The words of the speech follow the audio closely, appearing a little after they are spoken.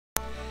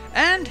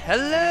And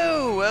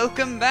hello!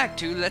 Welcome back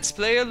to Let's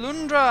Play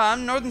Alundra!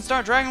 I'm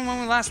NorthernStarDragon.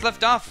 When we last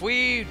left off,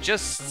 we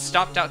just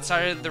stopped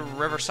outside the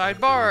Riverside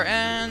Bar,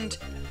 and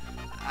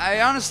I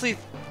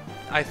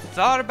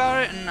thought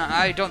about it, and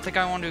I don't think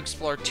I want to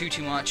explore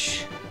too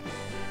much.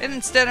 And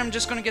instead, I'm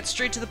just going to get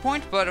straight to the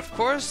point, but of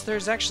course,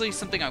 there's actually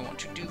something I want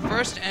to do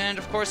first, and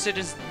of course it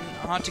is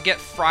not to get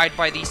fried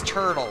by these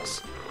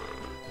turtles.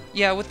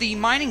 Yeah, with the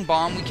mining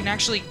bomb, we can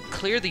actually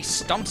clear these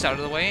stumps out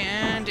of the way,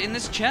 and in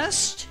this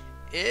chest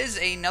is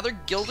another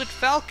gilded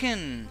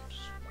falcon.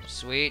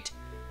 Sweet.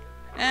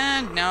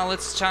 And now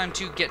it's time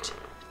to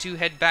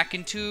head back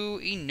into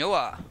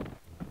Inoa,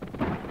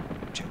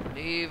 which I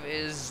believe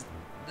is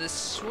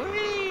this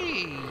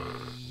way.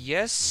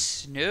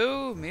 Yes?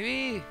 No?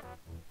 Maybe?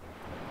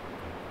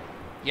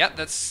 Yep,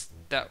 that's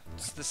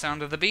the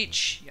sound of the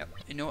beach. Yep,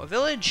 Inoa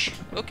Village.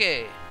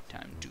 Okay,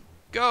 time to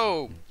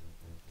go.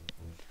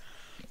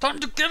 Time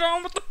to get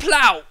on with the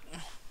plow.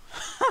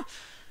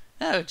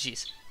 Oh,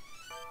 jeez.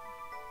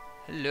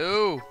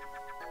 Hello.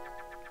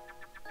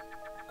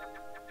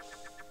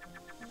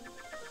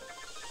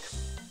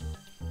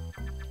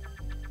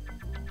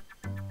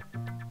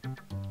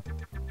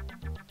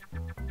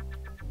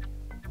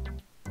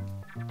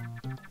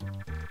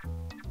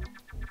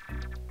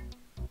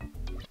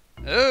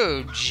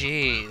 Oh,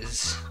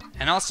 jeez.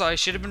 And also, I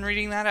should have been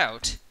reading that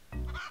out.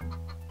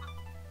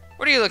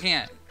 What are you looking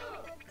at?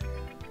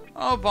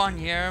 Oh,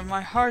 Bonnier,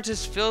 my heart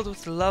is filled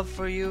with love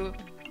for you,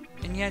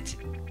 and yet,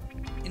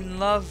 in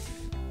love,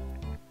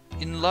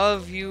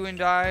 you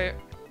and I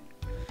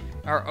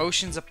are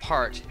oceans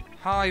apart.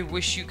 How I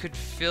wish you could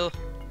fill...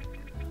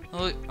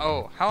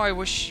 Oh, how I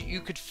wish you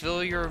could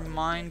fill your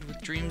mind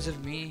with dreams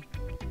of me,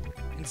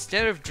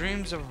 instead of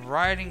dreams of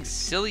riding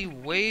silly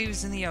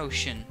waves in the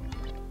ocean.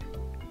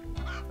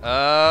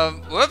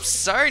 Whoops,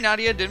 sorry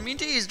Nadia, didn't mean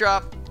to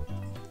eavesdrop.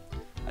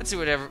 Let's see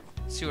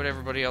what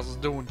everybody else is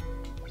doing.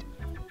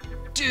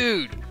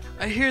 Dude,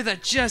 I hear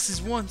that Jess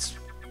is once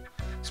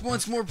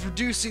more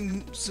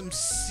producing some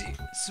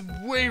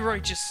way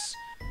righteous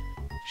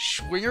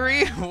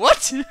schwingery.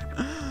 What?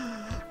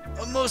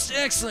 A most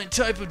excellent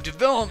type of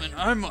development,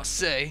 I must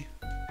say.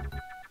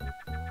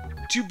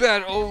 Too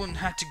bad Olin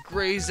had to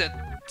graze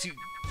at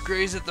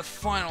the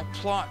final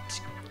plot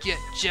to get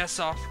Jess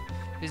off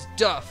his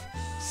duff.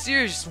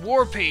 Serious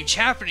warpage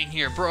happening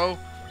here, bro.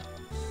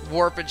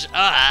 Warpage.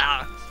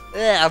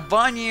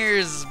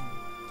 Bonnier's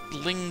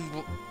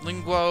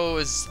lingo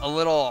is a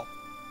little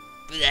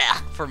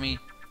for me.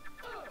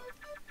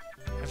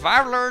 If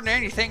I've learned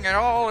anything at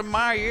all in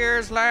my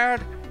years,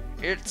 lad,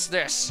 it's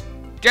this.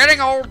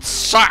 Getting old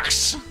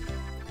sucks!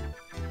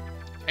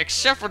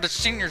 Except for the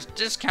seniors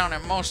discount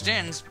at most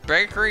inns,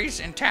 bakeries,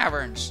 and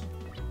taverns.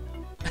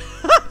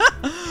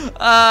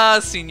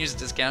 Seniors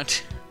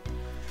discount.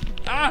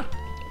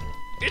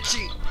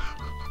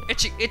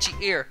 Itchy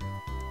ear.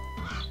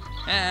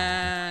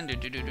 And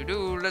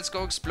let's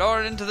go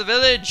explore into the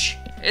village.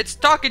 It's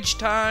talkage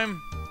time.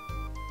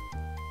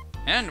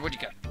 And what you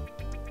got?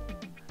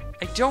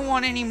 I don't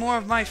want any more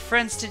of my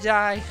friends to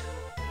die.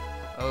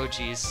 Oh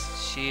jeez,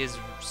 she is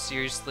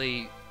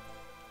seriously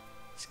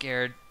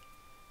scared.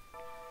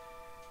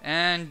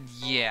 And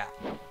yeah,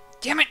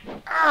 damn it!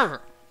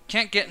 Arr!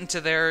 Can't get into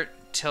there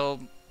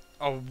till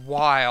a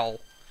while.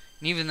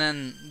 And even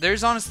then,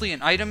 there's honestly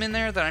an item in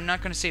there that I'm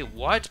not gonna say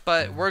what,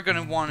 but we're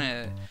gonna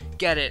wanna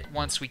get it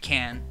once we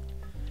can.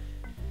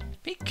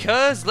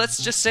 Because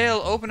let's just say I'll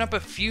open up a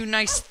few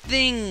nice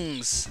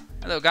things.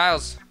 Hello,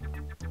 Giles.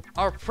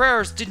 Our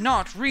prayers did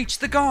not reach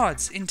the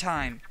gods in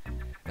time,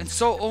 and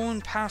so Olin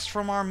passed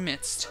from our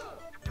midst.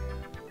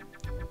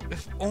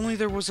 If only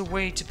there was a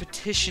way to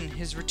petition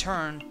his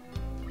return.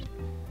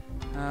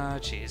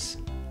 Jeez.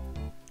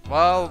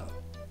 Well,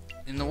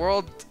 in the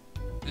world,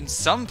 in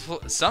some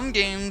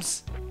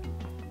games,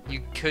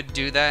 you could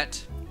do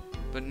that,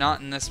 but not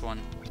in this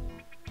one.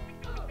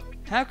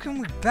 How can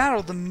we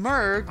battle the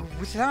Murg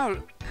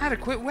without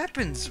adequate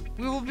weapons?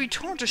 We will be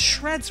torn to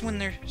shreds when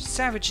their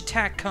savage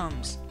attack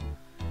comes.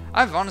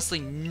 I've honestly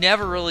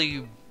never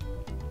really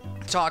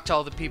talked to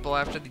all the people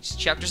after these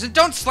chapters. And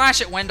don't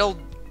slash it, Wendell!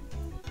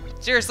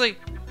 Seriously?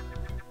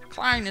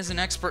 Klein is an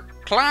expert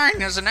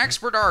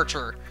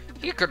archer.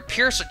 He could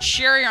pierce a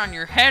cherry on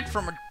your head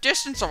from a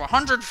distance of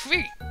 100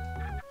 feet.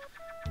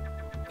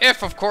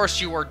 If, of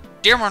course, you were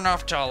dim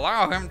enough to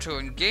allow him to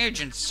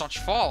engage in such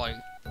folly.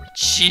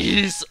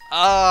 Jeez.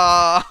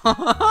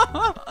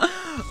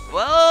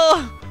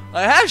 Well,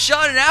 I have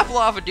shot an apple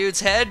off a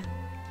dude's head.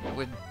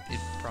 With it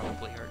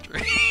probably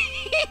archery.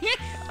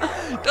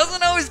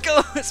 Doesn't always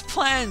go as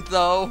planned,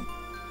 though.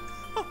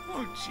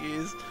 Oh,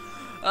 jeez.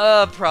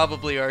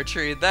 Probably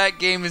archery. That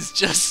game is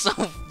just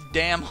so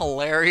damn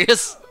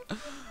hilarious.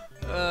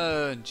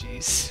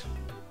 Jeez.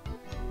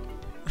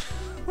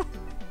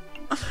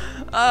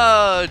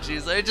 Oh,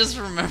 jeez. I just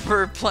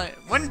remember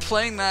when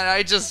playing that,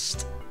 I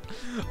just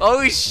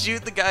always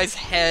shoot the guy's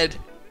head.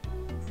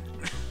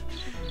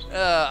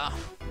 Yeah,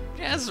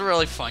 it's a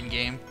really fun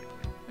game.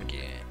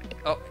 Okay.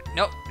 Oh,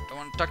 no. I don't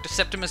want to talk to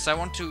Septimus. I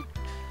want to...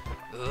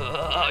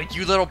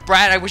 you little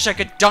brat. I wish I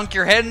could dunk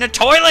your head in a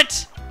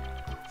toilet!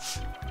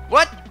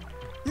 What?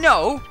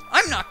 No,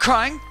 I'm not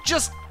crying.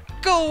 Just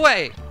go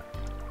away.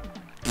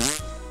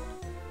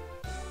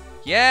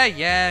 Yeah,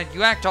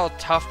 you act all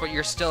tough, but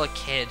you're still a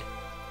kid.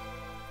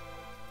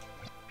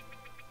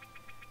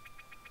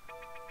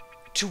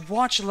 To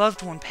watch a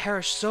loved one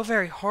perish so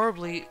very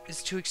horribly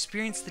is to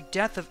experience the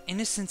death of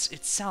innocence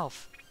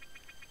itself.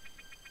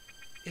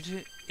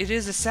 It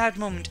is a sad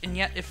moment, and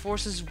yet it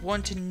forces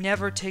one to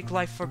never take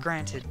life for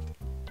granted.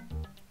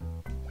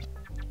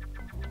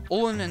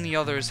 Olin and the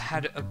others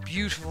had a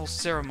beautiful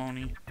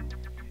ceremony.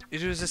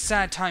 It was a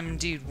sad time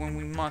indeed when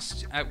we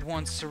must at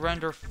once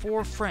surrender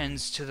 4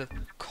 friends to the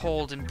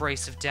cold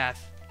embrace of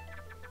death.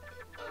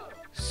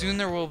 Soon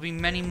there will be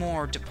many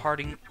more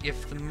departing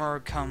if the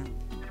Murg come.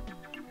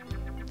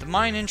 The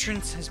mine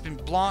entrance has been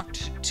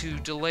blocked to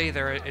delay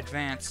their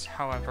advance,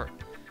 however.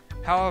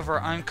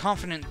 I'm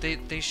confident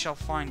they shall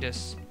find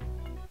us.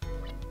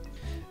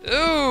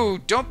 Ooh,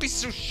 don't be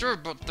so sure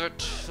about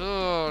that.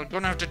 I'm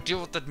gonna have to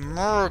deal with that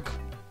Murg.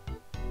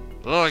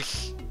 Ugh.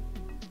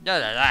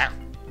 Let's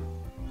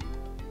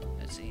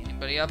see,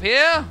 anybody up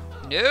here?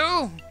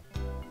 No?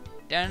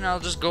 Then I'll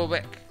just go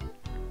back.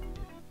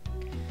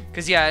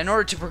 Cause yeah, in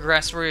order to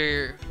progress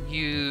where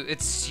you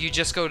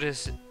just go to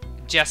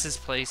Jess's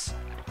place.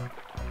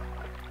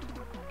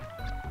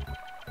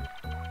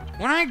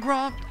 When I grow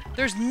up,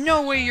 there's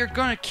no way you're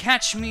gonna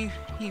catch me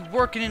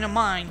working in a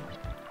mine.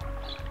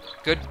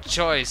 Good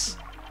choice.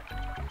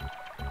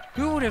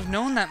 Who would have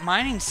known that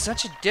mining was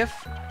such a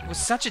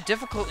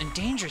difficult and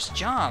dangerous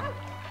job?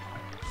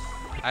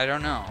 I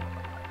don't know.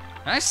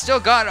 I still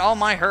got all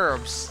my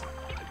herbs.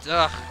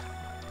 Ugh.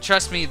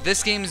 Trust me,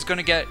 this game is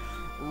gonna get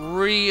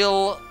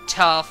real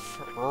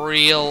tough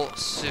real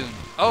soon.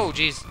 Oh,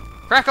 jeez.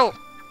 Crackle!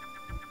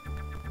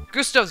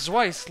 Gustav's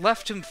wife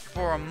left him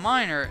for a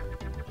miner.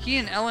 He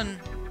and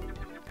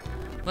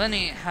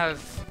Lenny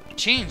have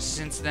changed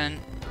since then,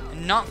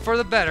 and not for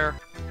the better.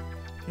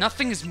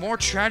 Nothing is more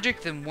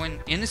tragic than when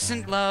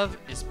innocent love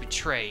is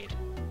betrayed.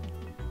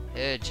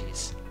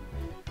 Jeez.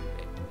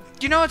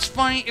 You know what's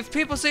funny? If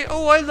people say,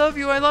 oh, I love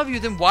you,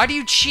 then why do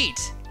you cheat?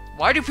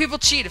 Why do people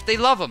cheat if they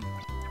love them?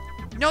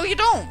 No, you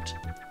don't.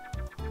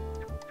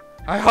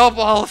 I hope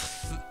all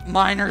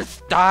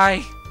miners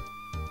die.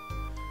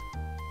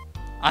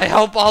 I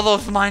hope all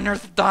those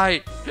miners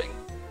die.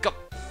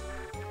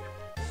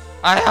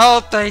 I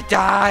hope they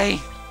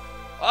die.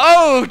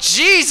 Oh,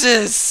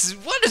 Jesus!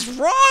 What is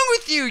wrong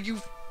with you,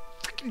 you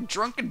freaking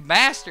drunken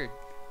bastard?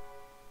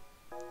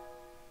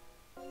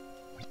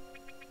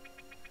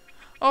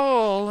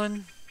 Oh,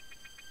 Olin.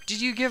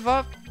 Did you give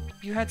up?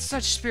 You had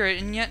such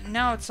spirit, and yet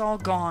now it's all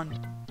gone.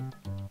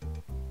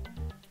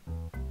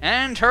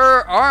 And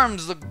her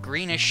arms look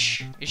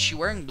greenish. Is she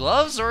wearing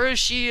gloves, or is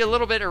she a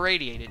little bit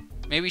irradiated?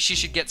 Maybe she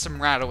should get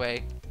some rat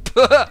away.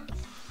 Oh,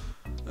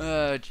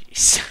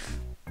 jeez.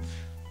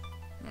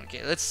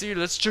 Okay, let's see.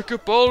 Let's check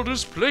up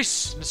Alder's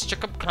place. Let's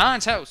check up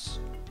Klein's house.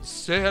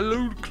 Say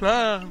hello to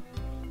Klein.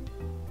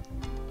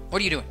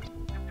 What are you doing?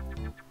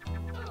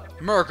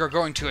 Merc are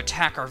going to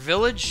attack our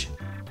village.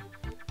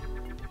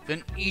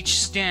 Then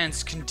each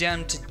stands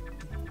condemned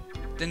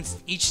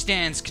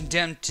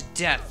to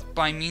death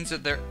by means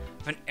of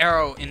an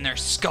arrow in their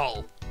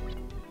skull.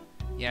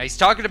 Yeah, he's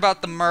talking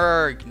about the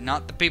Merg,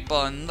 not the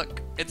people. And look,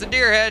 it's a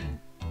deer head.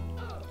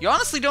 You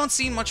honestly don't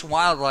see much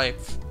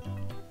wildlife.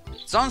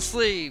 It's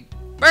honestly...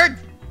 Bird!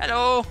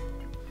 Hello!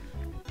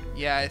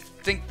 Yeah, I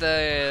think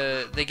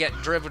they get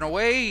driven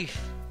away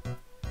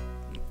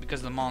because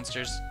of the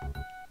monsters.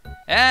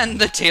 And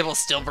the table's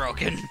still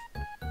broken.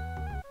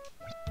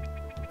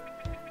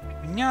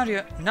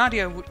 Nadia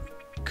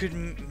could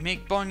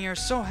make Bonnier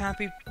so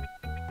happy,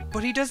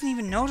 but he doesn't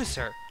even notice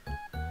her.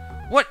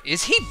 What,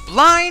 is he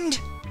blind?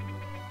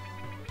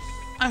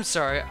 I'm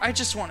sorry, I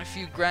just want a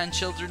few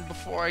grandchildren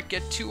before I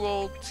get too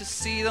old to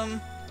see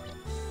them.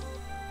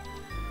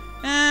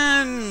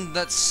 And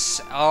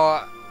that's,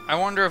 I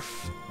wonder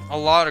if a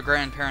lot of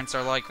grandparents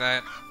are like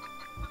that.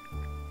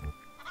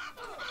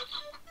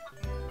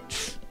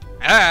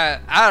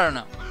 I don't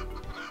know.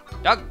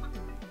 Doug?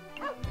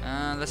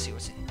 Let's see,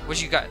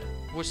 what you got?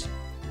 Have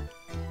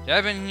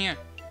I been in here?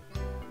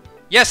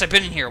 Yes, I've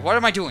been in here. What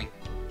am I doing?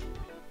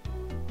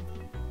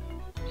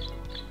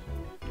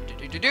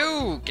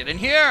 Get in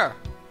here!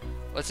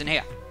 What's in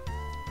here?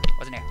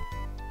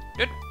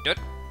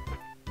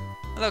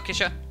 Hello,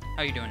 Kisha.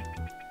 How you doing?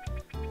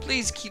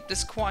 Please keep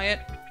this quiet.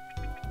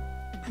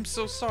 I'm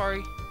so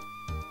sorry.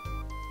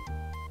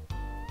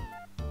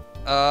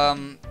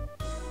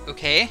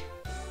 Okay.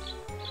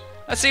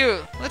 Let's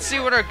see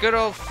what our good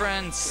old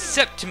friend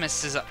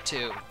Septimus is up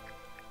to.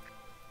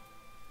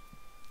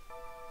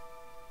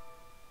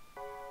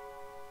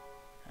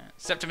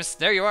 Septimus,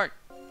 there you are.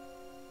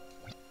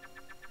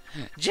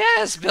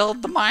 Jess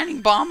built the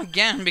mining bomb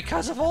again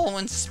because of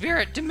Olwen's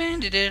spirit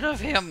demanded it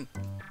of him.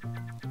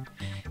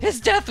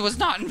 His death was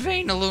not in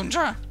vain,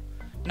 Alundra.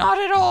 Not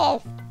at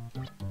all.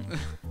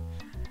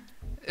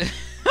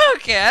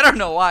 Okay, I don't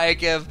know why I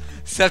give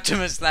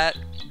Septimus that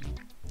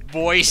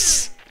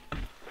voice.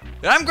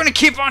 But I'm gonna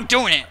keep on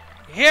doing it.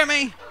 You hear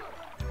me?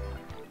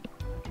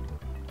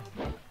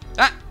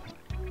 Ah,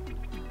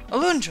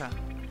 Alundra!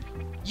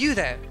 You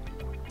there!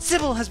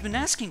 Sybill has been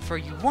asking for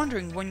you,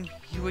 wondering when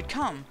you would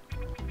come.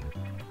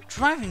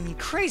 Driving me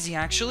crazy,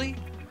 actually.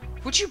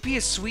 Would you be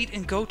as sweet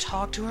and go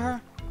talk to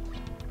her?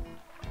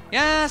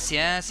 Yes,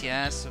 yes,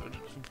 yes.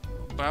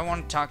 But I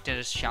want to talk to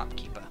the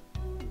shopkeeper.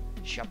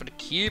 Shopper to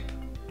keep?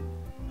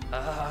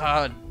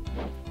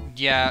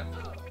 Yeah.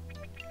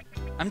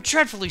 I'm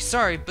dreadfully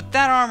sorry, but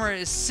that armor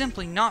is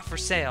simply not for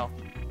sale.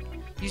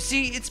 You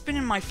see, it's been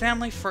in my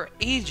family for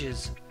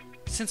ages.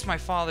 Since my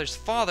father's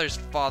father's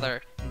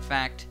father, in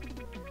fact.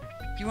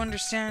 You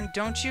understand,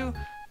 don't you?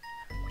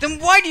 Then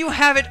why do you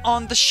have it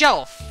on the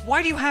shelf?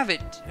 Why do you have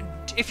it?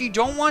 If you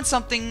don't want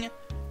something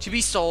to be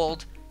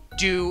sold,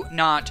 do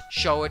not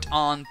show it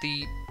on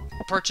the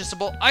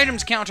purchasable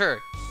items counter.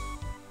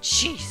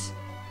 Jeez.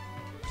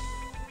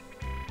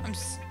 I'm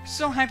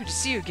so happy to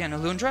see you again,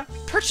 Alundra.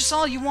 Purchase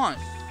all you want.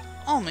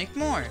 I'll make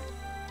more.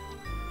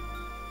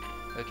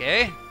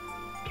 Okay.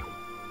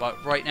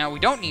 But right now we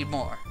don't need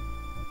more.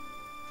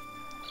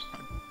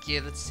 Okay,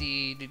 let's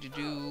see.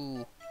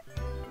 I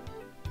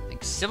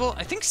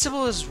think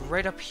Sybill is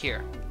right up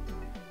here.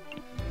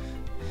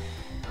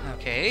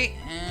 Okay,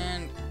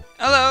 and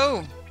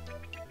hello.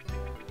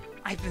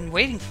 I've been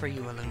waiting for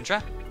you,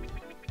 Alundra.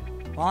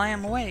 While I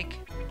am awake,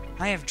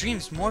 I have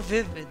dreams more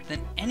vivid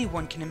than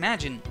anyone can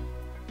imagine.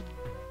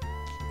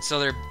 So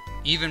they're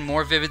even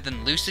more vivid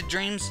than lucid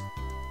dreams?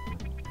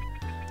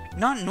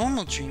 Not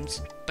normal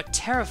dreams, but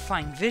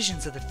terrifying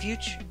visions of the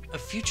future,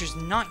 of futures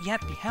not yet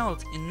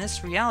beheld in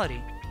this reality.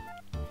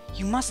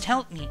 You must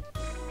help me.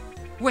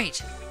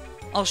 Wait,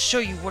 I'll show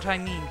you what I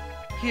mean.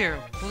 Here,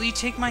 will you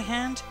take my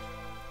hand?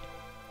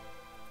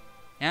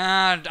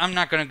 I'm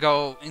not gonna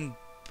go in.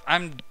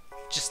 I'm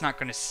just not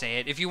gonna say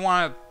it. If you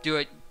want to do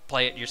it,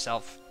 play it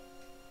yourself.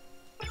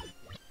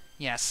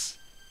 Yes.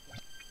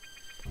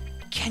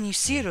 Can you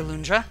see it,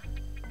 Alundra?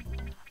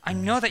 I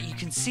know that you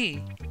can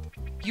see.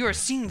 You are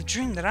seeing the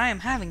dream that I am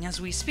having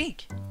as we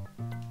speak.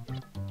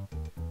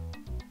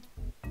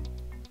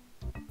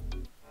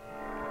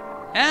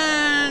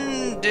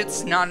 And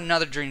it's not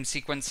another dream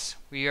sequence.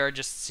 We are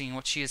just seeing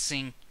what she is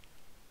seeing.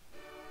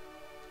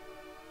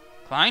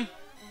 Klein?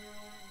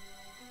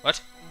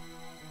 What?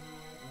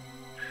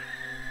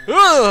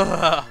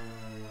 Ugh!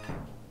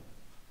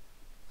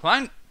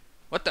 Klein?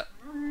 What the?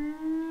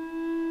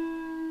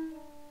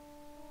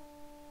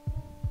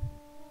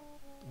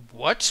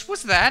 What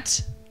was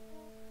that?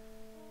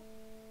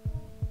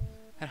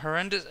 That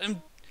horrendous... you're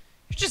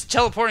just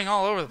teleporting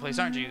all over the place,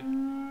 aren't you?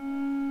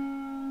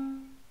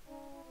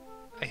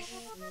 I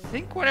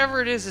think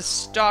whatever it is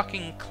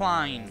stalking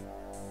Klein.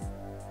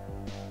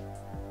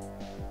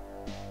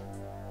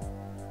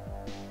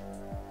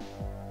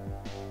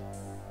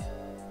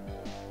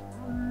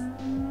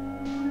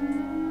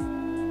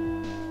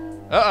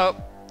 Uh-oh.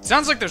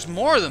 Sounds like there's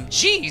more of them.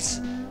 Jeez!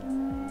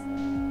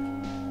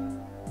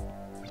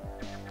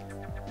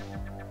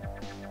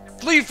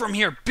 Flee from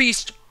here,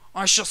 beast!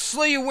 I shall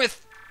slay you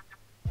with...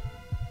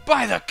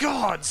 By the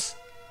gods!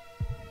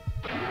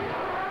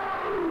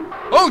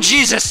 Oh,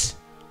 Jesus!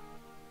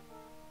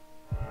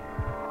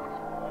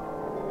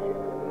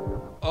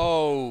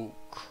 Oh,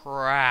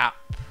 crap.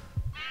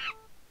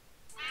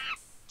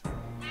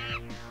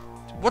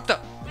 What the...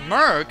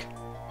 Merg?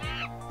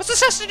 What's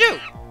this has to do?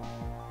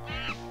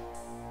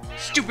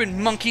 Stupid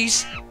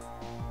monkeys.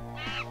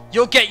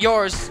 You'll get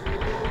yours.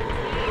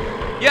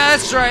 Yeah,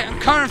 that's right. I'm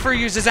coming for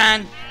you,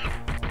 Zazan.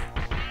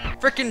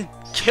 Frickin'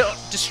 kill,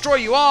 destroy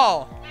you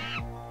all.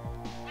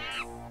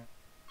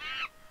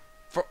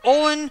 For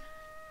Olin,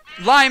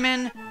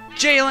 Lyman,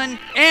 Jalen,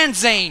 and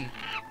Zane.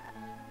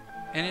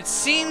 And it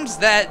seems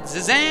that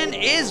Zazan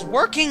is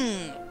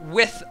working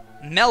with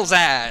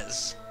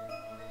Melzaz.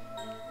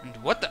 And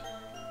what the...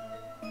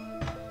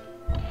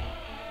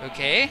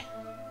 Okay.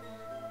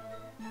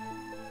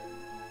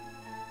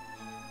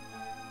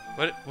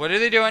 What are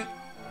they doing?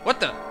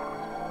 What the?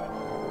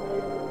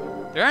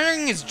 They're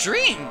entering his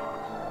dream.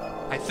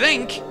 I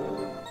think.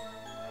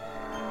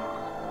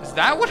 Is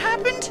that what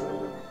happened?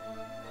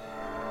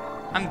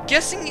 I'm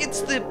guessing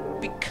it's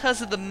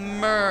because of the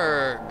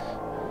Merg.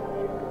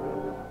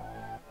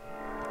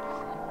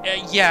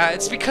 Yeah,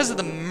 it's because of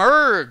the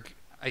Merg,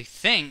 I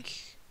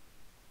think.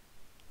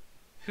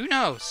 Who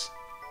knows?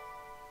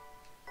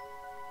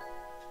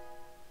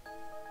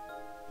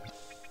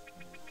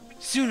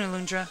 Soon,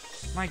 Alundra,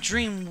 my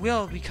dream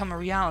will become a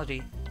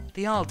reality.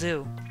 They all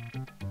do.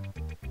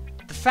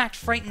 The fact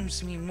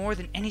frightens me more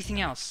than anything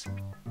else.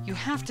 You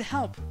have to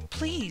help,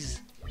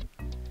 please.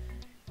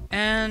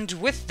 And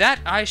with that,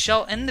 I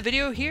shall end the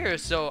video here.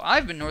 So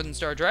I've been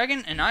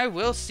NorthernStarDragon, and I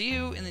will see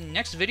you in the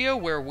next video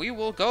where we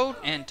will go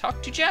and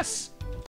talk to Jess.